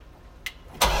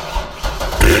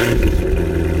You're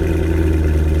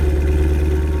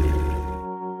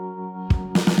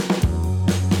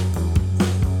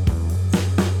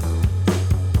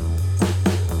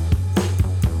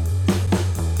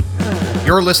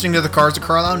listening to the Cars of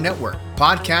Carlisle Network,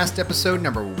 podcast episode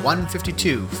number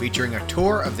 152, featuring a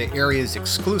tour of the area's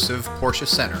exclusive Porsche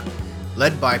Center,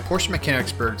 led by Porsche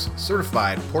Mechanicsburg's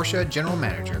certified Porsche General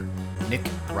Manager, Nick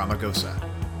Ramagosa.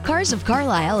 Cars of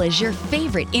Carlisle is your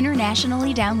favorite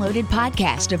internationally downloaded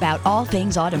podcast about all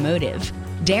things automotive.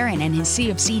 Darren and his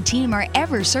CFC team are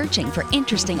ever searching for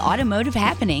interesting automotive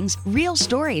happenings, real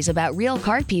stories about real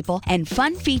car people, and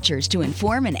fun features to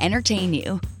inform and entertain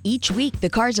you. Each week, the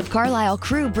Cars of Carlisle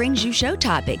crew brings you show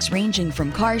topics ranging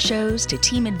from car shows to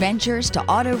team adventures to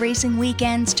auto racing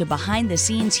weekends to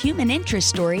behind-the-scenes human interest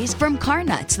stories from car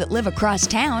nuts that live across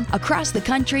town, across the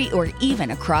country, or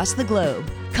even across the globe.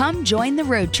 Come join the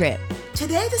road trip.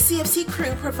 Today, the CFC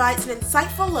crew provides an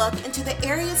insightful look into the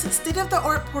area's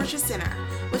state-of-the-art Porsche Center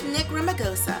with Nick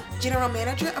Ramagosa, General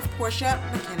Manager of Porsche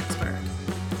Mechanicsburg.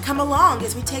 Come along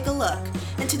as we take a look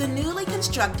into the newly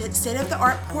constructed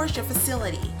state-of-the-art Porsche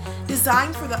facility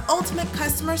designed for the ultimate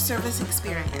customer service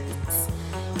experience.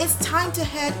 It's time to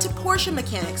head to Porsche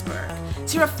Mechanicsburg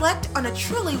to reflect on a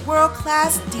truly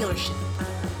world-class dealership.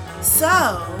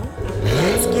 So,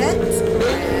 let's get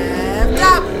revved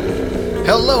up!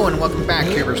 Hello and welcome back,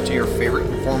 viewers, to your favorite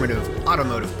informative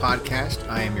automotive podcast.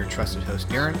 I am your trusted host,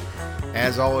 Darren.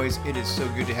 As always, it is so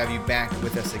good to have you back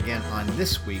with us again on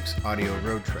this week's audio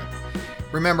road trip.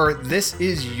 Remember, this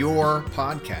is your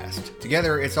podcast.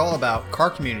 Together, it's all about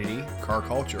car community, car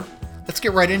culture. Let's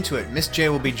get right into it. Miss J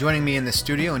will be joining me in the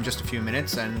studio in just a few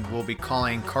minutes, and we'll be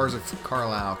calling Cars of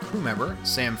Carlisle crew member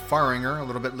Sam Faringer a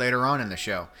little bit later on in the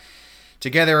show.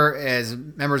 Together, as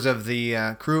members of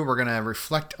the crew, we're going to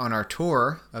reflect on our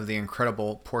tour of the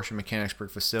incredible Porsche Mechanicsburg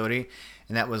facility,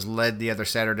 and that was led the other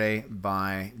Saturday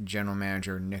by General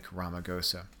Manager Nick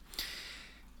Ramagosa.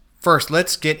 First,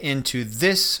 let's get into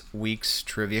this week's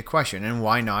trivia question, and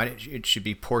why not? It should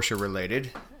be Porsche related,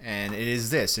 and it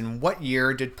is this. In what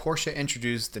year did Porsche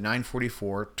introduce the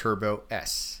 944 Turbo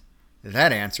S?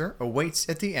 That answer awaits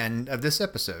at the end of this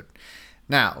episode.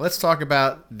 Now, let's talk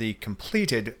about the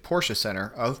completed Porsche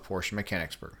Center of Porsche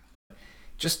Mechanicsburg.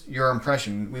 Just your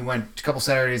impression. We went a couple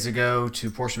Saturdays ago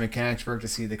to Porsche Mechanicsburg to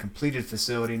see the completed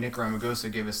facility. Nick Ramagosa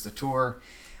gave us the tour.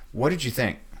 What did you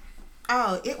think?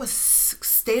 Oh, it was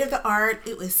state-of-the-art.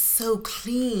 It was so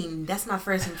clean. That's my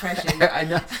first impression. I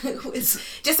know. It was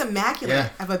just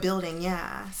immaculate of a building,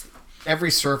 yeah.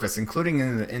 Every surface, including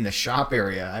in the shop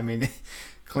area. I mean,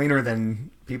 cleaner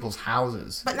than people's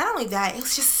houses. But not only that, it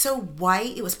was just so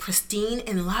white. It was pristine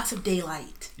and lots of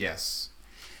daylight. Yes.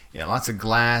 Yeah, lots of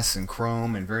glass and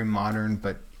chrome and very modern,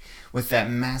 but with that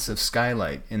massive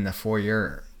skylight in the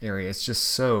foyer area, it's just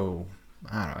so,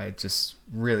 I don't know, it just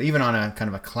really, even on a kind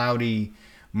of a cloudy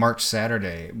March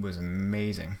Saturday, it was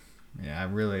amazing. Yeah, I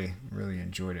really, really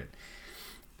enjoyed it.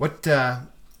 What,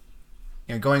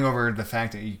 going over the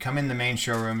fact that you come in the main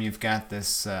showroom, you've got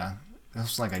this,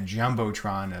 it's like a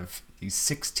jumbotron of these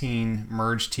 16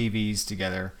 merged TVs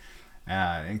together,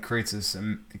 and creates this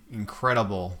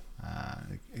incredible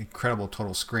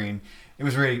total screen. It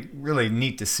was really, really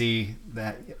neat to see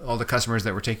that all the customers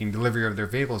that were taking delivery of their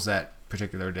vehicles that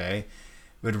particular day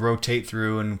would rotate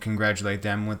through and congratulate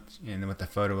them with the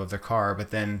photo of their car.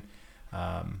 But then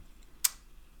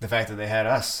the fact that they had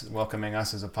us welcoming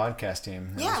us as a podcast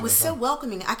team. Yeah, it was so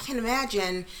welcoming. I can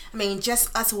imagine. I mean,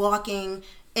 just us walking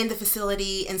in the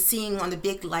facility and seeing on the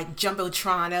big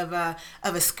jumbotron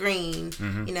of a screen,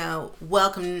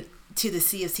 welcome to the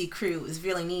CFC crew is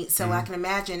really neat. So I can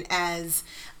imagine as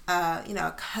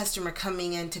a customer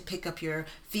coming in to pick up your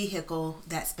vehicle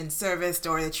that's been serviced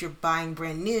or that you're buying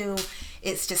brand new,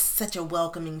 it's just such a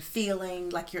welcoming feeling,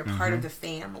 like you're a part of the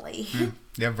family.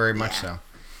 Yeah, very much so.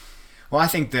 Well, I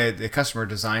think the Customer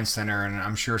Design Center, and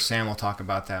I'm sure Sam will talk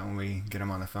about that when we get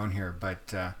him on the phone here,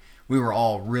 but we were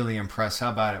all really impressed.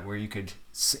 How about it, where you could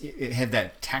it had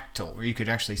that tactile, where you could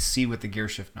actually see what the gear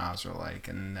shift knobs are like,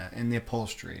 and the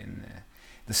upholstery and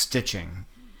the stitching.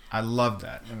 I love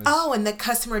that. And the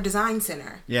Customer Design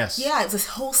Center. Yes. Yeah, it was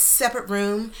a whole separate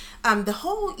room. The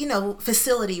whole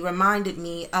facility reminded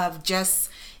me of just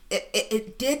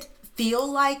it did feel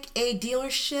like a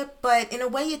dealership, but in a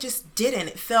way it just didn't.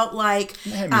 It felt like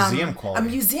it had museum quality. A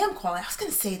museum quality. I was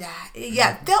going to say that.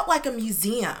 Yeah, it felt like a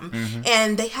museum.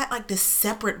 And they had like this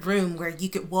separate room where you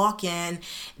could walk in.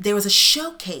 There was a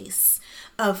showcase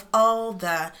of all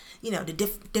the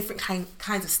the different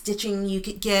kinds of stitching you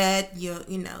could get, your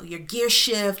gear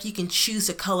shift. You can choose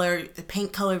the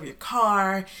paint color of your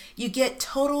car. You get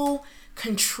total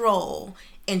control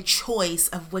and choice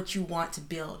of what you want to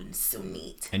build, and it's so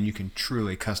neat. And you can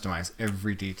truly customize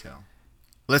every detail.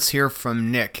 Let's hear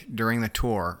from Nick during the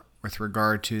tour with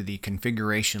regard to the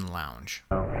configuration lounge.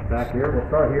 Back here, we'll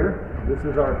start here. This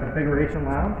is our configuration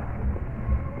lounge.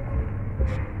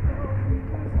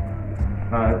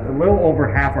 A little over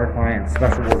half our clients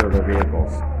special order their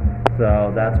vehicles.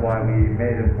 So that's why we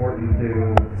made it important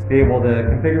to be able to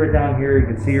configure it down here. You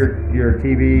can see your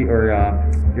TV or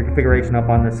your configuration up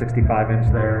on the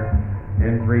 65-inch there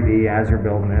in 3D as you're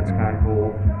building it. It's kind of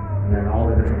cool. And then all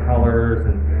the different colors.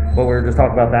 And what we were just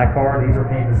talking about that car, these are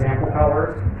paint sample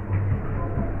colors.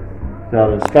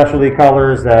 So the specialty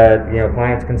colors that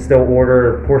clients can still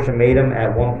order. Porsche made them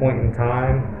at one point in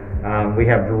time. We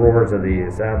have drawers of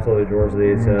these, absolutely drawers of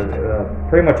these.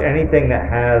 Pretty much anything that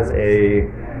has a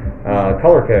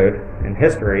color code in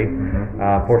history,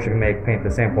 Porsche can paint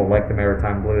the sample like the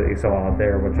Maritime Blue that you saw out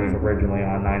there, which was originally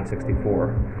on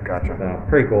 964. Gotcha. So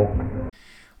pretty cool.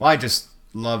 Well, I just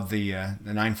love the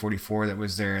 944 that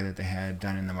was there that they had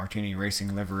done in the Martini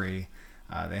Racing livery.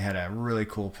 They had a really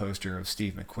cool poster of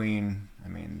Steve McQueen. I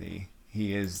mean,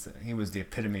 he was the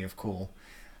epitome of cool.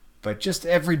 But just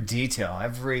every detail,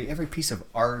 every piece of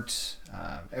art,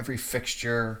 every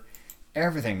fixture,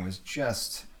 everything was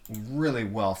just really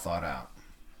well thought out.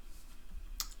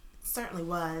 Certainly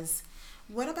was.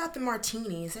 What about the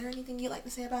Martini? Is there anything you'd like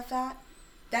to say about that?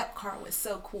 That car was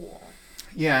so cool.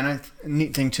 Yeah, and a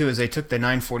neat thing too is they took the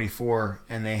 944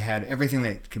 and they had everything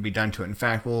that could be done to it. In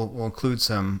fact, we'll include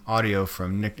some audio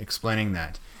from Nick explaining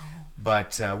that.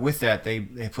 But with that, they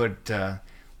put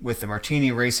with the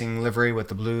Martini Racing livery with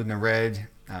the blue and the red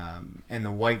and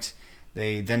the white.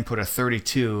 They then put a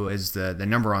 32 as the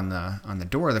number on the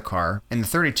door of the car, and the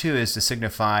 32 is to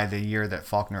signify the year that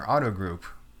Faulkner Auto Group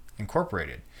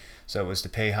incorporated. So it was to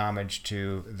pay homage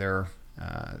to their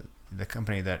the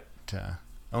company that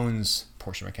owns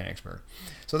Porsche Mechanicsburg.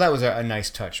 So that was a nice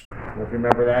touch. If you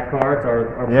remember that car, it's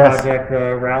our Yes. Project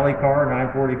Rally car,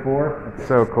 944. It's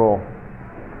so cool.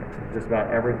 Just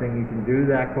about everything you can do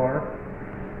to that car.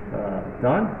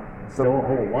 Done. Still a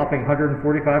whole whopping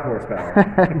 145 horsepower.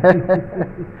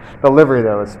 The livery,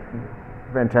 though, is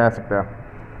fantastic, though.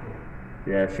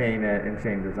 Yeah, Shane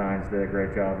Designs did a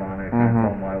great job on it. Kind of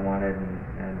told him what I wanted,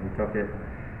 and we took it.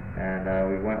 And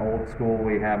we went old school.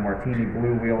 We have Martini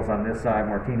blue wheels on this side,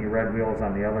 Martini red wheels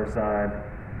on the other side.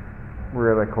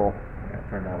 Really cool. Yeah,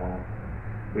 turn that one.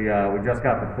 We just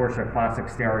got the Porsche Classic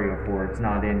stereo for it. It's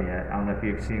not in yet. I don't know if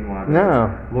you've seen one.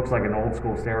 No. It looks like an old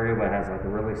school stereo, but it has like a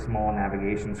really small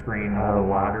navigation screen, all the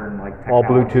modern like All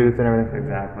technology. Bluetooth and everything.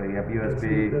 Exactly. You have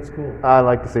USB. That's cool. I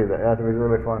like to see that. That was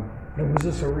really fun. And was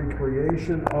this a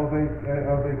recreation of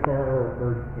a car,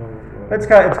 or It's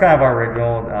kind of our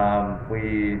original.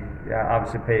 We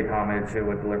obviously paid homage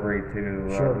with delivery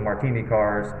to Sure. the Martini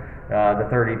cars. The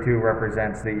 32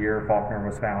 represents the year Faulkner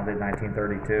was founded,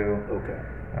 1932. okay?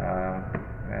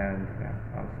 And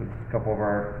obviously a couple of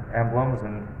our emblems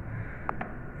and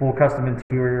full custom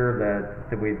interior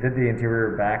that we did the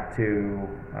interior back to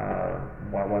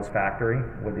what was factory,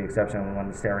 with the exception of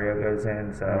when the stereo goes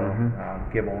in. So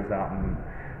Gibbles out in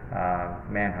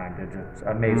Mannheim did just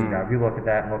amazing job. If you look at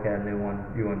that and look at a new one,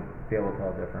 you wouldn't be able to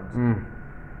tell the difference.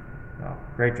 So,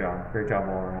 great job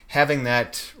all around. Having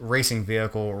that racing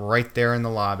vehicle right there in the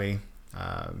lobby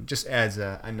just adds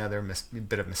another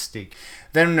bit of mystique.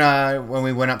 Then when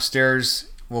we went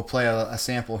upstairs, we'll play a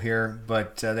sample here,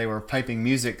 but they were piping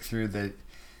music through the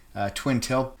twin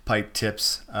tailpipe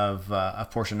tips of a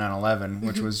Porsche 911,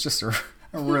 which was just a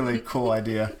really cool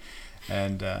idea,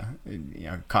 and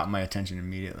it caught my attention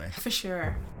immediately. For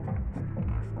sure.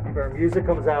 If our music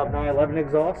comes out 911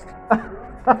 exhaust.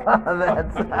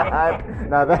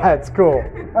 Now that's cool.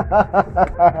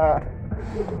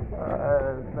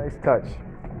 Nice touch.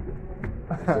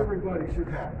 Everybody should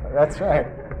have. That's right.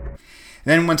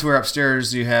 Then once we're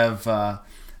upstairs, you have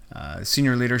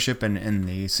senior leadership in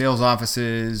the sales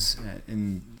offices,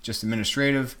 in just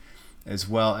administrative, as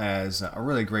well as a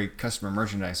really great customer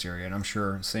merchandise area. And I'm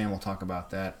sure Sam will talk about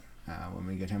that when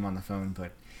we get him on the phone.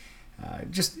 But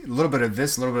just a little bit of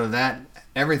this, a little bit of that.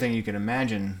 Everything you could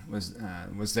imagine was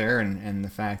there, and the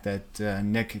fact that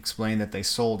Nick explained that they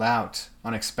sold out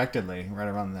unexpectedly right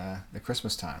around the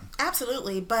Christmas time.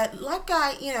 Absolutely, but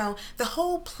the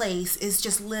whole place is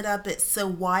just lit up. It's so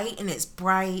white and it's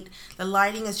bright. The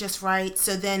lighting is just right.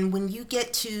 So then when you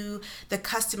get to the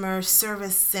customer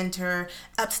service center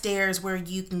upstairs where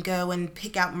you can go and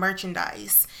pick out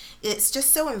merchandise, it's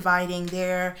just so inviting.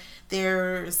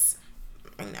 There's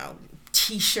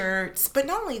T-shirts, but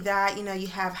not only that, you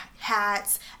have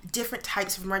hats, different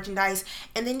types of merchandise,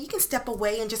 and then you can step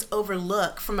away and just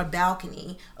overlook from a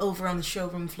balcony over on the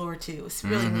showroom floor too. It's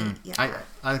really neat. Yeah.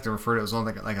 I like to refer to it as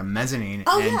almost like a mezzanine.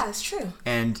 Oh, yeah, it's true.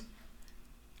 And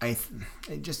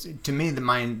to me,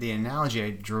 the analogy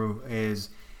I drew is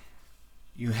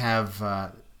you have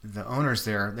the owners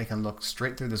there. They can look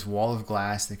straight through this wall of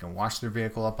glass. They can watch their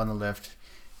vehicle up on the lift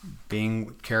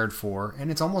being cared for, and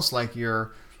it's almost like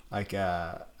you're like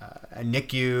a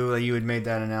NICU. You had made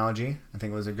that analogy. I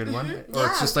think it was a good one. Or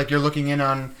it's just like you're looking in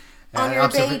on your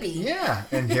baby. Yeah,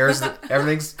 and here's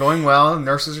everything's going well.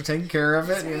 Nurses are taking care of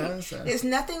it. Right. So. There's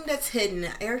nothing that's hidden.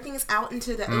 Everything is out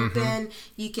into the open.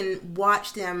 You can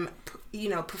watch them,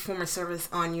 perform a service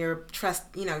on your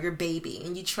your baby,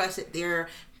 and you trust that they're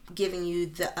giving you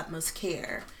the utmost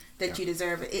care that you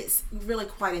deserve. It's really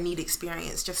quite a neat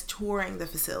experience just touring the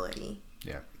facility.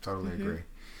 Yeah, totally agree.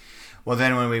 Well,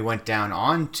 then when we went down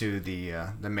onto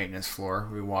the maintenance floor,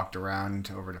 we walked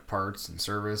around over to parts and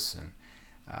service, and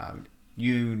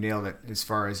you nailed it as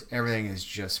far as everything is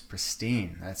just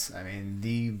pristine. That's,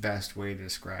 the best way to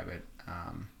describe it.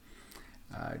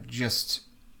 Just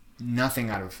nothing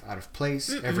out of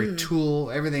place. Every tool,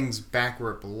 everything's back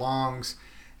where it belongs.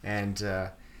 And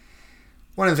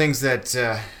one of the things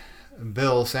that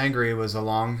Bill Sangri was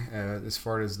along as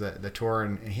far as the tour,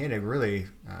 and he had a really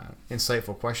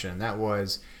insightful question, and that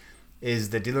was, is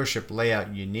the dealership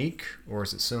layout unique, or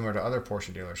is it similar to other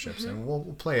Porsche dealerships? And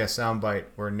we'll play a soundbite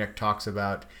where Nick talks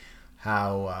about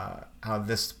how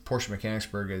this Porsche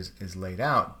Mechanicsburg is laid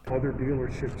out. Other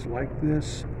dealerships like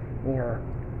this, or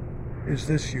is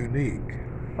this unique?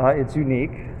 It's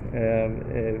unique.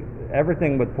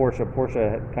 Everything with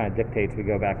Porsche kind of dictates. We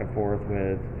go back and forth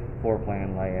with floor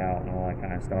plan layout and all that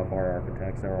kind of stuff. Our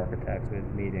architects with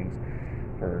meetings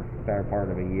for a better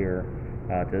part of a year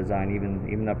to design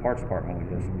even the parts department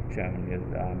we just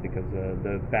shown because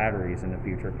the batteries in the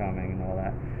future coming and all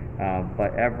that.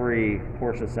 But every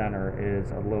Porsche Center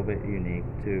is a little bit unique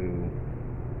to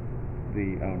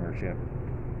the ownership,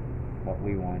 what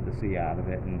we wanted to see out of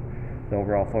it, and the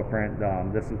overall footprint.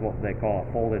 This is what they call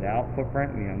a folded out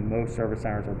footprint. Most service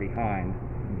centers are behind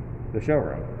the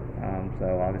showroom.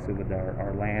 So obviously with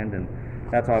our land, and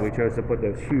that's why we chose to put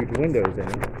those huge windows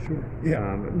in. Sure.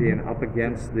 Yeah. Being up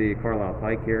against the Carlisle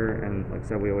Pike here, and like I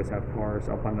said, we always have cars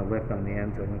up on the lift on the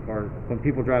end, so when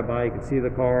people drive by, you can see the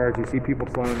cars, you see people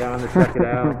slowing down to check it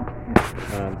out.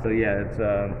 So yeah, it's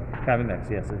kind of a mix.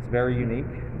 Yes, it's very unique,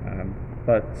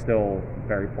 but still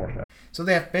very Porsche. So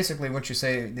they have, basically what you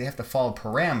say, they have to follow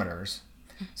parameters,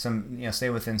 stay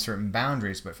within certain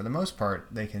boundaries, but for the most part,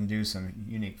 they can do some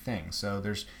unique things. So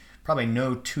there's probably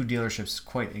no two dealerships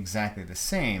quite exactly the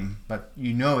same, but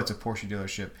it's a Porsche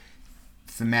dealership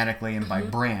thematically and by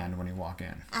brand when you walk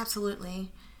in. Absolutely.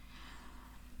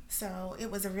 So it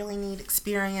was a really neat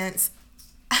experience.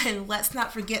 And let's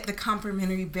not forget the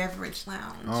complimentary beverage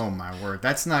lounge. Oh my word.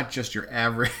 That's not just your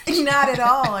average. Not at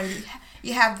all.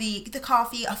 You have the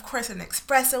coffee, of course, an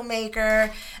espresso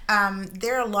maker.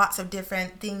 There are lots of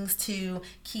different things to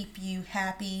keep you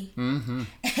happy and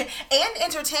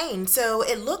entertained. So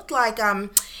it looked like in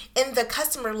the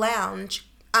customer lounge,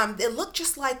 it looked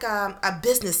just like a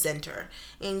business center.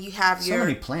 And you have so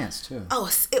many plants too.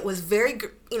 Oh, it was very,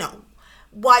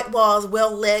 white walls,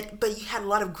 well lit, but you had a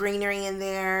lot of greenery in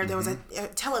there. There was a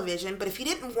television, but if you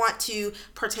didn't want to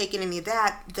partake in any of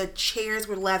that, the chairs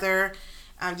were leather.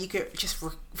 You could just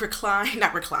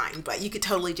not recline, but you could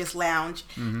totally just lounge,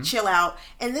 chill out.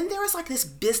 And then there was like this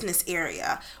business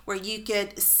area where you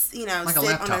could, like sit a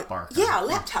laptop bar. Yeah, a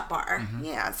laptop bar.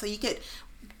 Yeah, so you could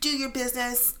do your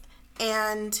business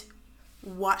and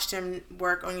watch them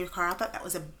work on your car. I thought that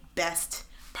was the best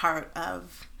part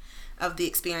of the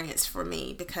experience for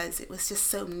me, because it was just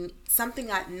something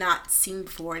I'd not seen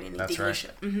before in any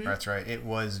dealership. Right. That's right. It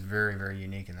was very, very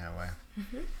unique in that way.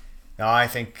 No, I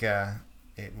think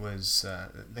it was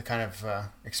the kind of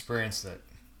experience that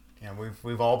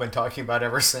we've all been talking about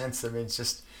ever since.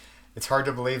 It's hard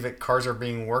to believe that cars are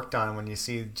being worked on when you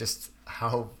see just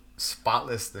how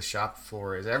spotless the shop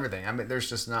floor is. Everything. There's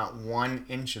just not 1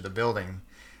 inch of the building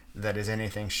that is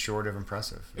anything short of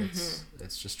impressive. It's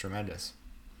just tremendous.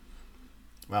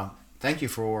 Well, thank you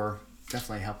for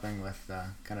definitely helping with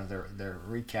kind of their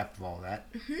recap of all that.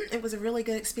 It was a really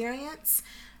good experience.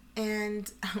 And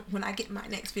when I get my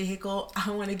next vehicle, I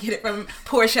want to get it from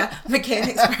Porsche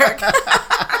Mechanicsburg.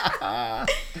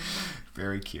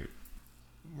 Very cute.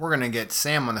 We're going to get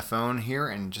Sam on the phone here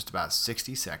in just about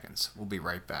 60 seconds. We'll be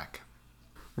right back.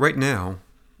 Right now,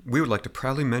 we would like to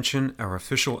proudly mention our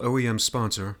official OEM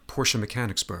sponsor, Porsche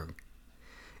Mechanicsburg.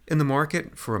 In the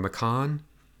market for a Macan,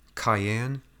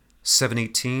 Cayenne,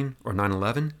 718, or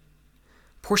 911,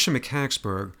 Porsche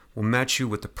Mechanicsburg will match you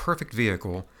with the perfect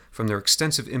vehicle from their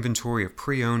extensive inventory of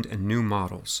pre-owned and new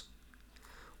models.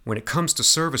 When it comes to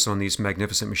service on these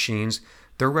magnificent machines,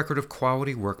 their record of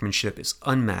quality workmanship is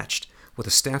unmatched, with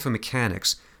a staff of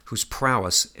mechanics whose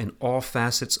prowess in all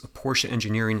facets of Porsche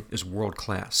engineering is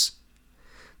world-class.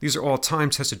 These are all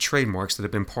time-tested trademarks that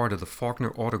have been part of the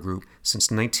Faulkner Auto Group since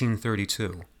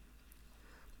 1932.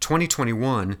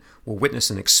 2021 will witness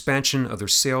an expansion of their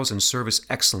sales and service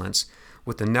excellence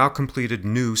with the now completed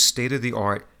new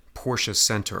state-of-the-art Porsche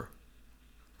Center.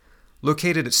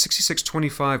 Located at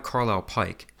 6625 Carlisle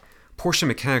Pike, Porsche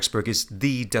Mechanicsburg is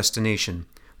the destination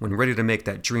when ready to make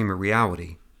that dream a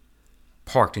reality,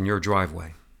 parked in your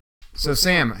driveway. So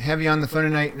Sam, have you on the phone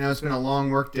tonight? I know it's been a long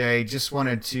work day. Just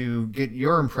wanted to get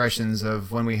your impressions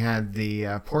of when we had the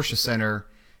Porsche Center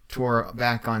tour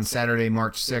back on Saturday,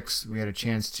 March 6th. We had a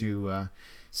chance to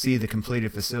see the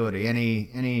completed facility. Any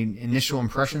initial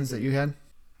impressions that you had?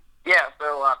 Yeah,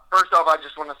 so first off, I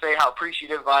just want to say how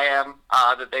appreciative I am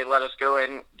that they let us go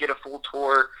and get a full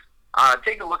tour,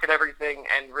 take a look at everything,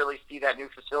 and really see that new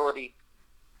facility.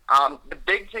 The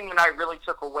big thing that I really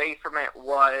took away from it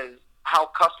was how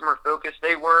customer-focused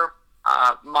they were.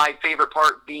 My favorite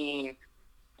part being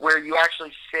where you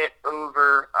actually sit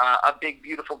over a big,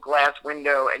 beautiful glass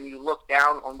window and you look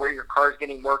down on where your car is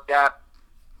getting worked at.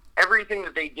 Everything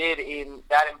that they did in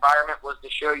that environment was to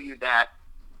show you that,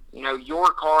 you know,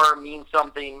 your car means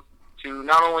something to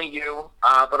not only you,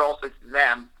 but also to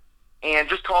them. And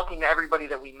just talking to everybody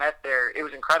that we met there, it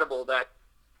was incredible that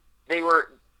they were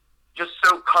just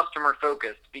so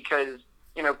customer-focused because,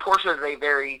 you know, Porsche is a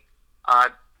very,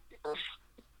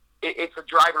 it's a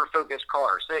driver-focused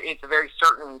car. So it's a very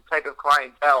certain type of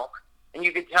clientele. And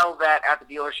you could tell that at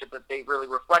the dealership that they really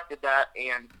reflected that,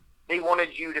 and they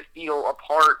wanted you to feel a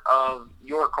part of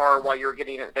your car while you're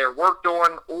getting their work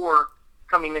done or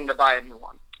coming in to buy a new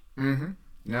one. Mm-hmm.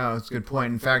 No, that's a good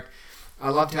point. In fact, I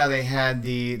loved how they had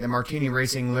the Martini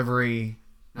Racing livery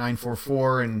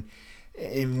 944, and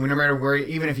no matter where,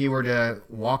 even if you were to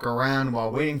walk around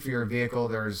while waiting for your vehicle,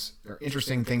 there are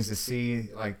interesting things to see,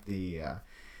 like the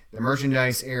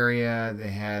merchandise area. They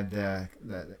had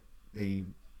the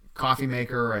coffee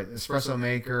maker, or espresso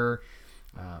maker.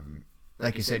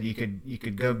 Like you said, you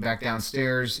could go back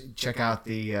downstairs, check out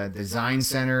the design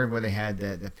center where they had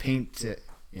the paint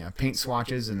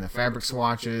swatches and the fabric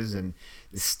swatches and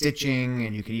the stitching,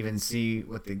 and you could even see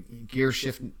what the gear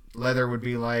shift leather would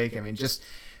be like. I mean, just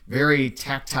very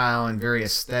tactile and very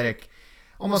aesthetic,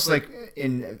 almost like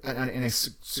in a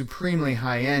supremely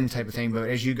high-end type of thing. But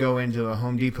as you go into a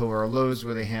Home Depot or a Lowe's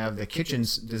where they have the kitchen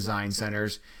design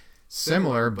centers,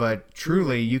 similar, but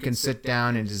truly you can sit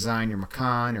down and design your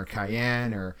Macan or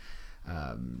Cayenne or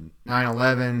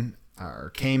 911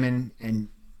 or Cayman, and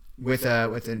with a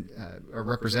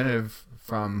representative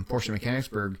from Porsche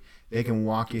Mechanicsburg, they can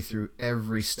walk you through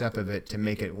every step of it to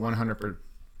make it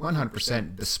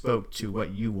 100% bespoke to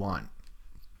what you want.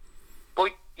 Well,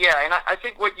 yeah, and I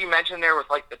think what you mentioned there was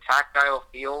like the tactile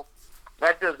feel.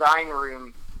 That design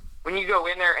room, when you go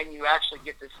in there and you actually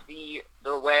get to see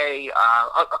the way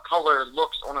a color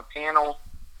looks on a panel,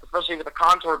 especially with a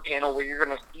contour panel where you're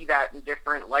going to see that in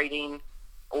different lighting,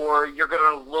 or you're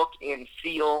going to look and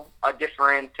feel a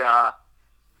different,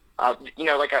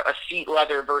 like a seat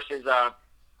leather versus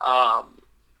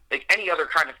like any other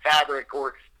kind of fabric,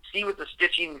 or see what the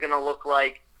stitching is going to look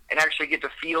like and actually get to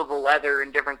feel the leather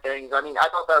and different things. I mean, I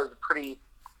thought that was a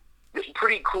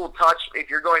pretty cool touch. If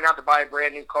you're going out to buy a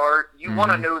brand new car, you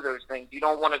want to know those things. You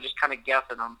don't want to just kind of guess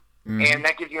at them. And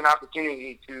that gives you an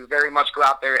opportunity to very much go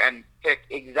out there and pick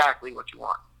exactly what you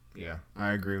want. Yeah,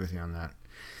 I agree with you on that.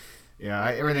 Yeah,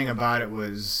 everything about it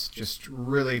was just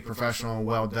really professional,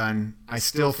 well done. I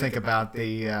still think about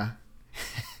the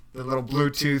little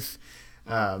Bluetooth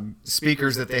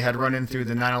speakers that they had running through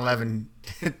the 911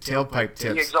 tailpipe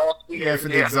tips. The exhaust speakers. Yeah, for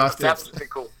the exhaust tips. That was pretty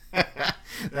cool.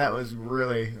 That was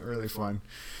really, really fun.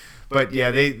 But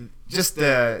yeah, they just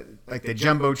the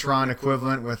Jumbotron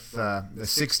equivalent with the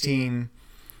 16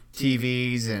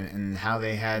 TVs and how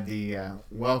they had the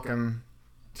welcome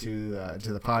to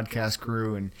the podcast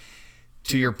crew, and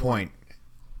to your point,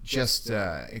 just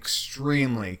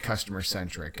extremely customer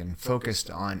centric and focused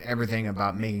on everything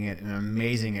about making it an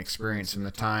amazing experience from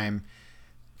the time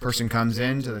person comes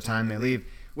in to the time they leave.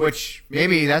 Which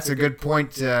maybe that's a good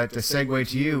point to segue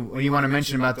to you. What do you want to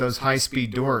mention about those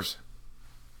high-speed doors?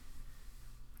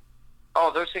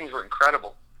 Oh, those things were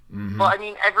incredible. Well, I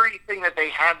mean, everything that they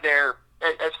had there,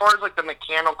 as far as like the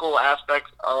mechanical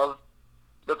aspects of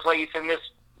the place, and this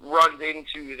runs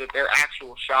into their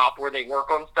actual shop where they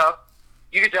work on stuff,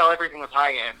 you could tell everything was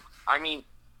high-end. I mean,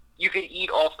 you could eat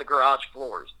off the garage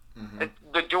floors. Mm-hmm.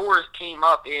 The doors came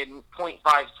up in 0.5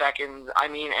 seconds. I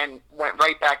mean, and went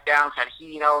right back down. Had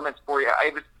heating elements for you.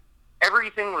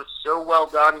 Everything was so well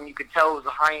done, and you could tell it was a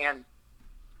high-end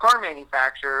car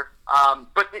manufacturer.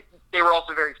 But they were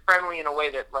also very friendly in a way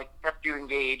that like kept you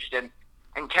engaged and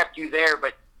kept you there.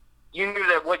 But you knew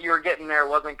that what you were getting there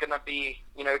wasn't going to be,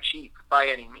 cheap by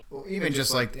any means. Well, even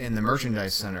just like in the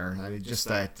merchandise center, I mean, just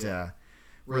that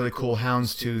really cool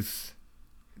houndstooth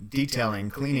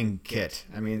detailing cleaning kit.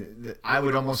 I mean, I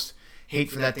would almost hate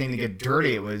for that thing to get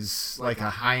dirty. It was like a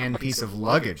high-end piece of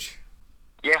luggage.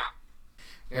 Yeah.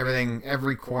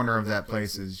 Every corner of that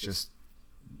place is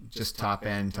just top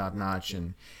end, top notch,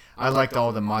 and I liked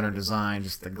all the modern design,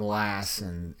 just the glass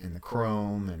and the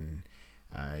chrome, and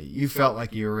you felt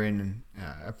like you were in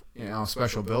a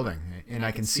special building, and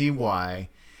I can see why.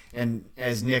 And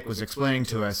as Nick was explaining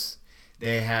to us,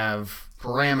 they have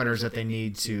parameters that they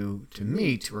need to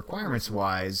meet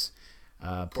requirements-wise,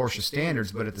 Porsche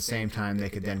standards, but at the same time they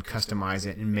could then customize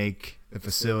it and make the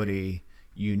facility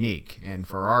unique. And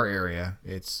for our area,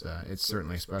 it's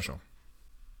certainly special.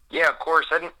 Yeah, of course.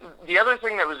 And the other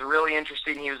thing that was really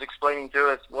interesting he was explaining to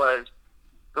us was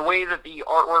the way that the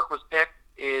artwork was picked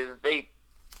is they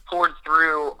poured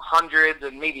through hundreds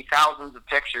and maybe thousands of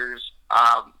pictures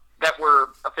that were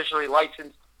officially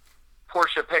licensed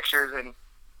Porsche pictures, and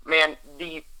man,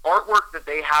 the artwork that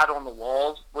they had on the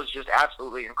walls was just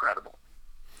absolutely incredible.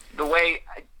 The way,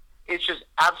 it's just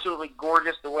absolutely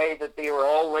gorgeous, the way that they were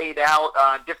all laid out,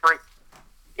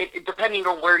 depending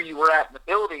on where you were at in the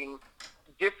building,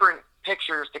 different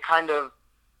pictures to kind of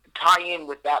tie in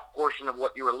with that portion of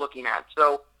what you were looking at.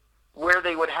 So where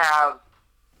they would have,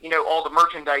 all the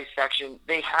merchandise section,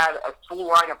 they had a full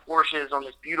line of Porsches on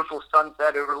this beautiful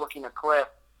sunset overlooking a cliff.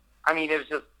 I mean, it was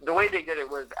just, the way they did it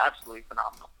was absolutely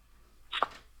phenomenal.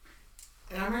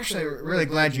 And I'm actually really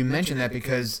glad you mentioned that,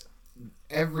 because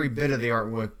every bit of the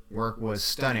artwork was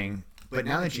stunning. But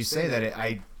now that you say that,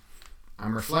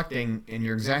 I'm reflecting, and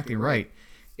you're exactly right.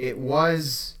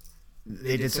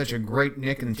 They did such a great,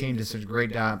 Nick and the team did such a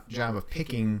great job of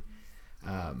picking,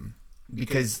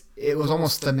 because it was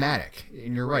almost thematic.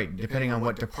 And you're right, depending on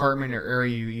what department or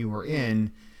area you were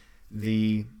in,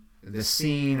 the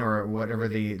scene or whatever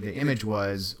the image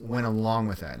was went along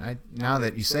with that. And now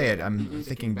that you say it, I'm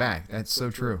thinking back. That's so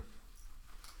true.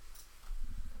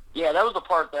 Yeah, that was the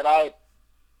part that I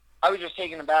was just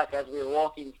taken aback as we were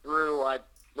walking through. I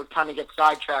would kind of get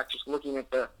sidetracked just looking at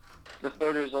the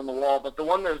photos on the wall. But the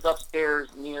one that was upstairs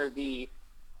near the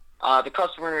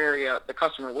customer area, the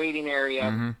customer waiting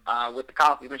area, with the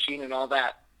coffee machine and all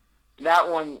that, that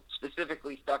one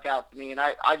specifically stuck out to me. And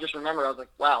I just remember, I was like,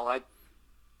 wow,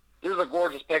 this is a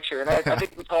gorgeous picture. And I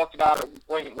think we talked about it at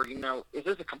one point where, is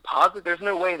this a composite? There's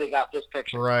no way they got this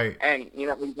picture. Right. And,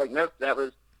 he's like, nope, it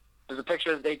was a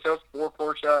picture that they took for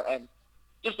Porsche, and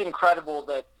just incredible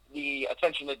that the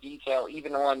attention to detail,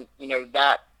 even on,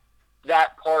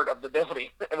 that part of the building,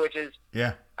 which is,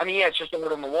 yeah. I mean, yeah, it's just a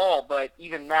little on the wall, but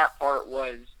even that part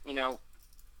was,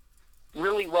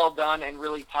 really well done and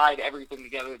really tied everything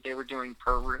together that they were doing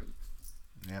per room.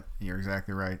 Yep, you're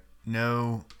exactly right.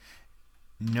 No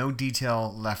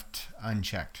detail left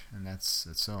unchecked, and that's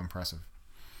so impressive.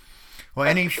 Well,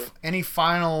 any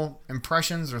final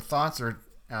impressions or thoughts, or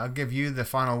I'll give you the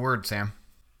final word, Sam.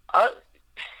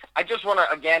 I just want to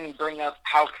again bring up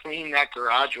how clean that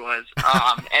garage was,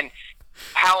 and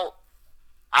how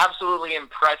absolutely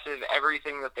impressive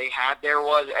everything that they had there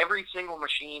was. Every single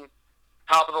machine,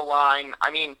 top of the line.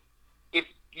 I mean, if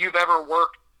you've ever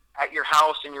worked at your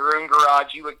house in your own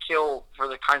garage, you would kill for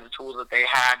the kinds of tools that they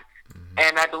had.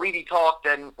 And I believe he talked,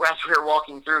 and as we were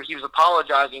walking through, he was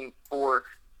apologizing for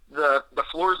the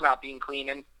floors not being clean.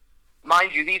 And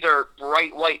mind you, these are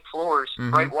bright white floors,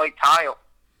 bright white tile.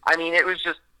 I mean, it was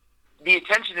just the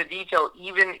attention to detail,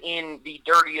 even in the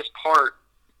dirtiest part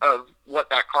of what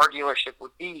that car dealership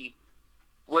would be,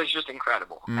 was just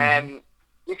incredible. And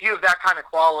if you have that kind of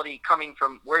quality coming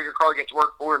from where your car gets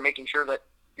worked for and making sure that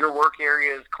your work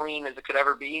area is clean as it could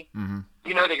ever be,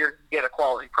 you know that you're going to get a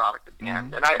quality product at the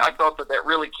end. And I thought that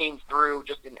really came through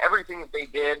just in everything that they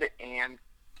did, and,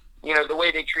 the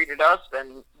way they treated us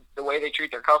and the way they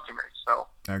treat their customers. So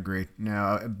Agreed.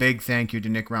 No, a big thank you to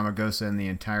Nick Ramagosa and the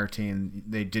entire team.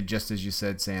 They did just as you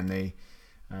said, Sam. They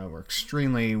were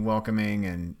extremely welcoming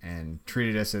and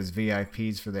treated us as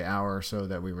VIPs for the hour or so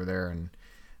that we were there, and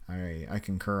I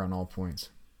concur on all points.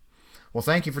 Well,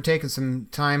 thank you for taking some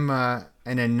time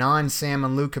in a non-Sam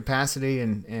and Lou capacity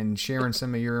and sharing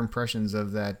some of your impressions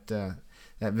of that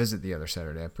visit the other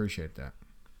Saturday. I appreciate that.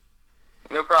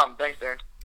 No problem. Thanks, Darren.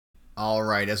 All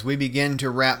right, as we begin to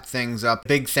wrap things up,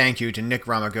 big thank you to Nick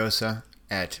Ramagosa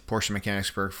at Porsche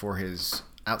Mechanicsburg for his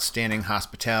outstanding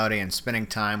hospitality and spending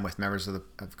time with members of the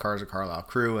Cars of Carlisle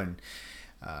crew, and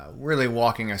really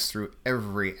walking us through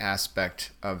every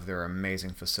aspect of their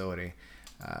amazing facility.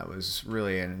 It was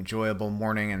really an enjoyable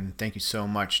morning, and thank you so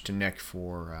much to Nick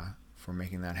for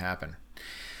making that happen.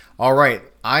 All right,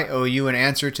 I owe you an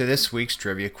answer to this week's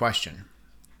trivia question.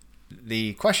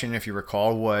 The question, if you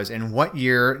recall, was, in what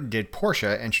year did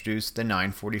Porsche introduce the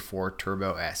 944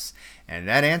 Turbo S? And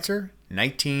that answer,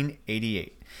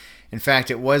 1988. In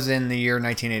fact, it was in the year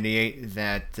 1988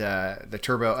 that the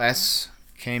Turbo S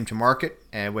came to market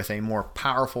with a more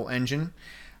powerful engine.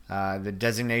 The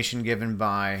designation given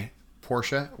by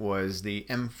Porsche was the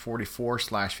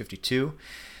M44/52.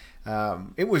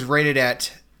 It was rated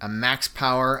at a max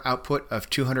power output of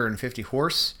 250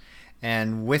 horse,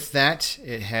 and with that,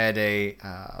 it had a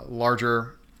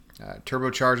larger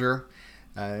turbocharger,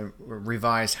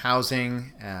 revised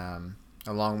housing,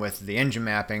 along with the engine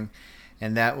mapping,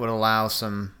 and that would allow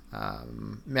some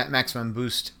maximum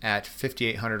boost at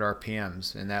 5,800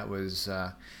 RPMs, and that was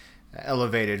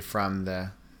elevated from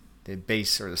the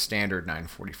base or the standard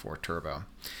 944 turbo.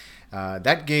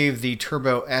 That gave the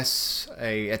Turbo S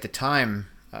at the time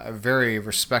a very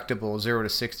respectable 0 to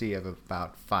 60 of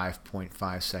about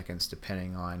 5.5 seconds,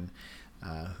 depending on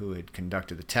who had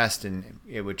conducted the test, and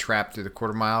it would trap through the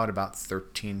quarter mile at about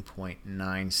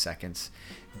 13.9 seconds,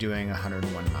 doing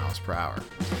 101 miles per hour.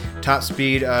 Top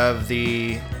speed of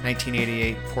the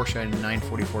 1988 Porsche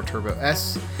 944 Turbo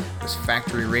S was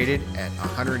factory rated at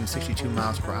 162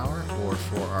 miles per hour, or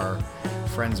for our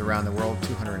friends around the world,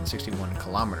 261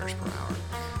 kilometers per hour.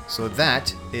 So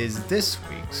that is this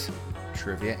week's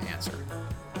trivia answer.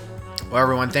 Well,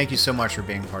 everyone, thank you so much for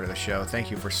being part of the show. Thank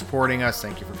you for supporting us.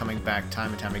 Thank you for coming back time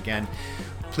and time again.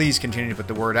 Please continue to put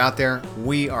the word out there.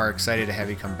 We are excited to have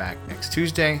you come back next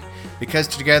Tuesday, because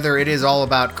together it is all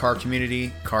about car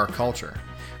community, car culture.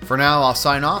 For now, I'll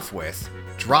sign off with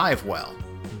drive well,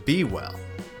 be well,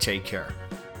 take care.